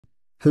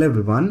Hello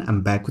everyone,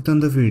 I'm back with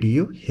another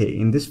video. Hey,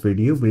 in this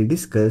video we'll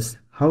discuss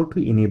how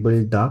to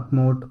enable dark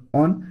mode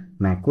on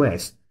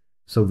macOS.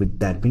 So with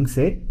that being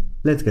said,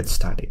 let's get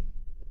started.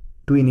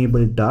 To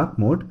enable dark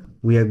mode,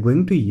 we are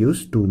going to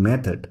use two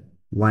methods.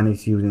 One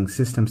is using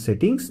system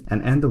settings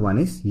and another one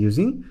is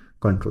using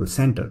control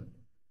center.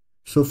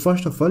 So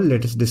first of all,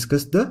 let us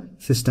discuss the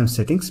system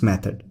settings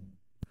method.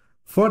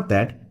 For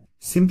that,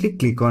 simply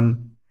click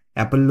on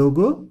Apple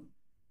logo.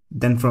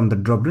 Then from the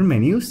drop-down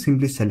menu,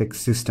 simply select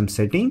system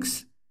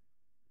settings.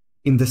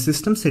 In the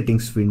system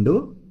settings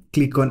window,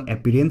 click on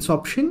appearance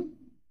option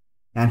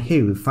and here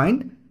you will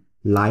find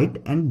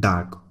light and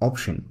dark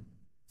option.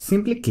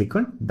 Simply click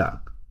on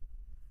dark.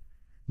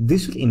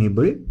 This will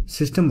enable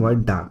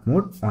system-wide dark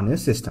mode on your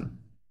system.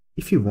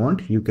 If you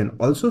want, you can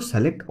also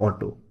select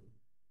auto.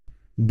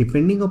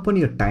 Depending upon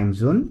your time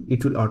zone,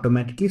 it will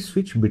automatically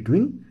switch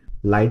between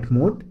light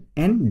mode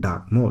and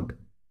dark mode.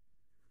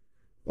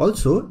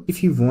 Also,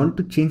 if you want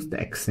to change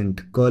the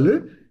accent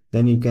color,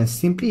 then you can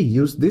simply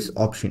use this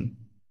option.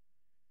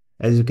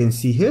 As you can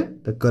see here,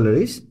 the color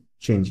is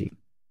changing.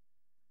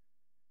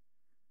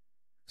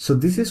 So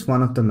this is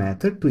one of the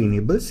methods to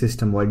enable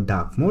system-wide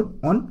dark mode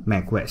on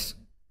macOS.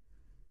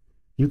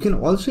 You can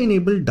also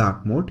enable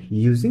dark mode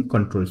using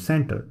control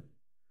center.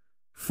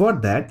 For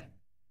that,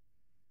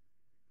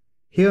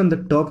 here on the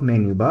top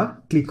menu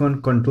bar, click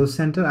on control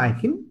center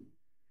icon.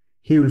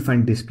 Here you will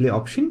find display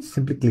option.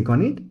 Simply click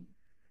on it.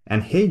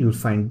 And here you will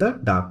find the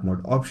dark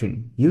mode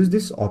option. Use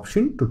this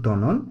option to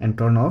turn on and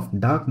turn off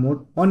dark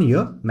mode on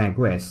your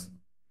macOS.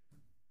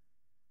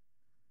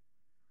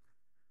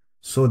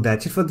 So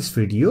that's it for this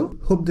video.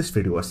 Hope this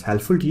video was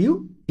helpful to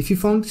you. If you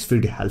found this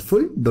video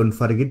helpful, don't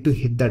forget to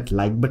hit that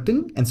like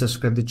button and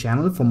subscribe the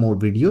channel for more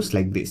videos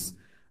like this.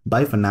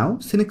 Bye for now.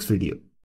 See you next video.